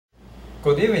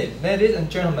Good evening, ladies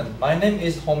and gentlemen. My name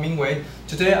is Hsing.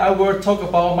 Today I will talk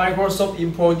about Microsoft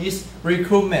employees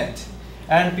recruitment.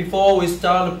 And before we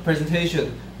start the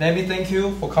presentation, let me thank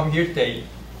you for coming here today.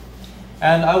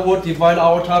 And I will divide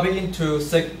our topic into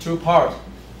two parts.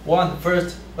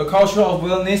 First, a culture of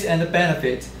wellness and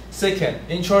benefit. Second,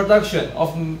 introduction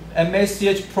of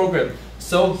NCHU program.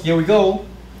 So here we go.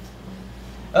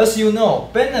 As you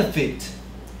know, benefit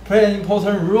play an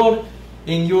important role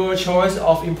in your choice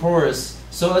of employers.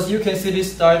 So as you can see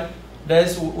this slide,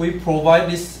 we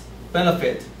provide this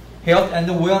benefit: health and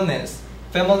wellness,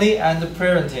 family and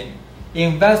parenting,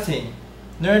 investing,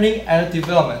 learning and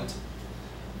development.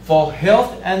 For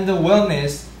health and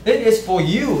wellness, it is for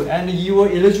you and your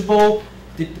eligible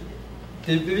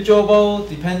individual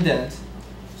dependent.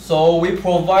 So we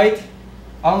provide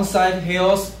on-site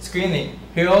health screening,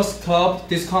 health club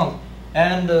discount,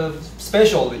 and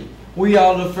especially we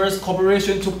are the first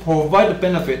corporation to provide the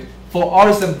benefit for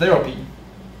autism therapy.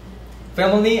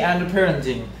 Family and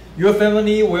parenting. Your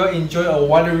family will enjoy a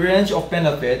wide range of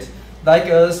benefits like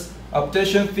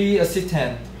adoption fee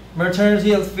assistance,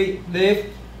 maternity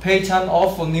leave, paid time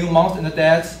off for new moms and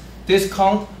dads,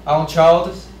 discount on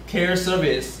child care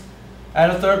service.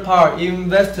 And the third part,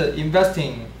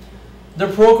 investing. The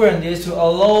program is to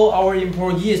allow our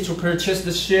employees to purchase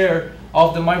the share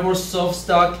of the Microsoft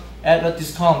stock at a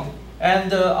discount.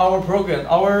 And our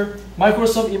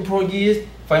Microsoft Employees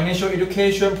Financial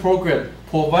Education Program,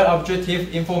 provide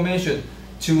objective information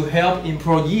to help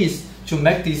employees to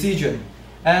make decisions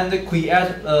and create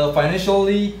a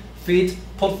financially fit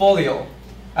portfolio.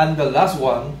 And the last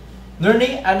one,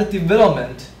 learning and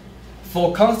development.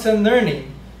 For constant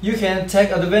learning, you can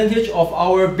take advantage of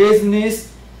our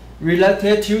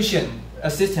business-related tuition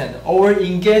assistance or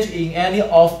engage in any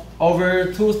of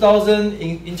over 2,000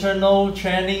 internal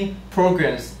training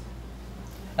programs.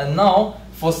 And now,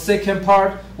 for second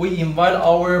part, we invite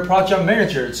our project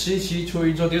manager, Hsing, to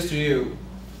introduce to you.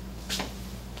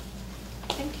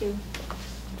 Thank you.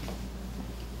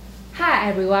 Hi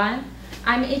everyone,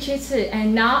 I'm Hsing,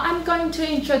 and now I'm going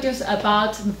to introduce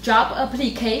about job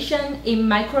application in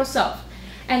Microsoft.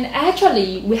 And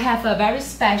actually, we have a very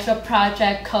special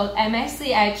project called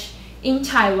NCHU in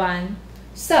Taiwan.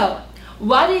 So,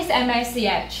 what is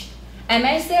NCHU?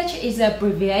 NCHU is an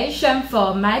abbreviation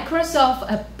for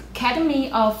Microsoft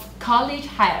Academy of College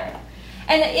Hire,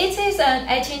 and it is an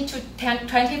 18 to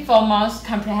 24 months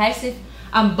comprehensive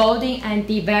onboarding and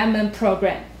development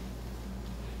program.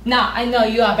 Now, I know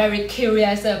you are very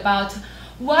curious about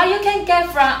what you can get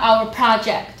from our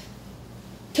project.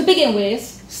 To begin with,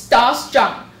 start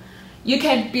strong. You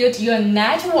can build your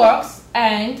networks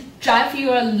and drive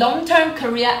your long-term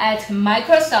career at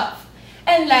Microsoft.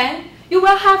 And then you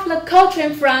will have the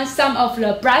coaching from some of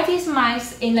the brightest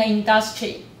minds in the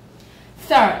industry.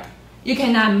 Third, you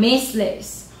cannot miss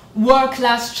this.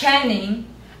 World-class training,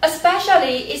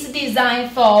 especially is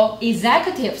designed for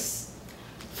executives.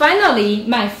 Finally,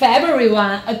 my favorite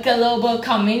one, a global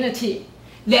community.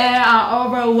 There are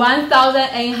over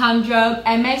 1,800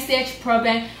 NCHU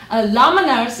program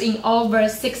alumni in over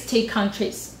 60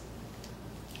 countries.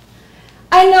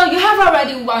 I know you have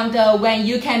already wondered when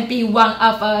you can be one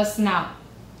of us now.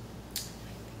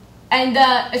 And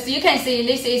as you can see,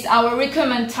 this is our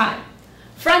recruitment time.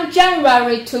 From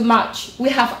January to March, we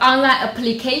have online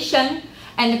application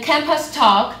and campus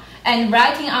talk and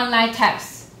writing online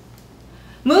tests.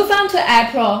 Move on to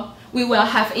April, we will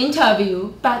have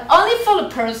interview, but only for the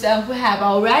person who have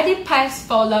already passed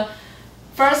for the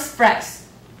first phase.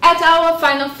 At our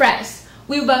final phase,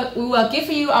 we will give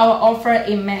you our offer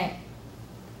in May.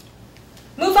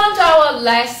 Move on to our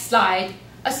last slide.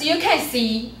 As you can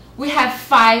see, we have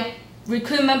 5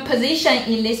 recruitment positions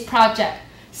in this project: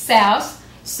 sales,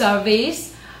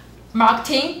 service,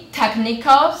 marketing,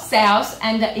 technical, sales,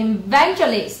 and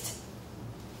evangelist.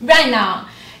 Right now,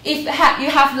 if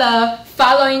you have the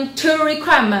following 2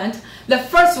 requirements, the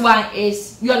first one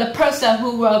is you are the person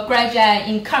who will graduate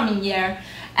in coming year,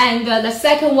 and the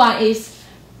second one is,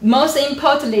 most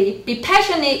importantly, be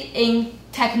passionate in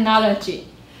technology.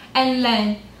 And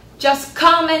then just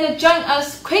come and join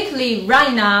us quickly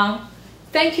right now.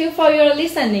 Thank you for your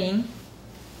listening.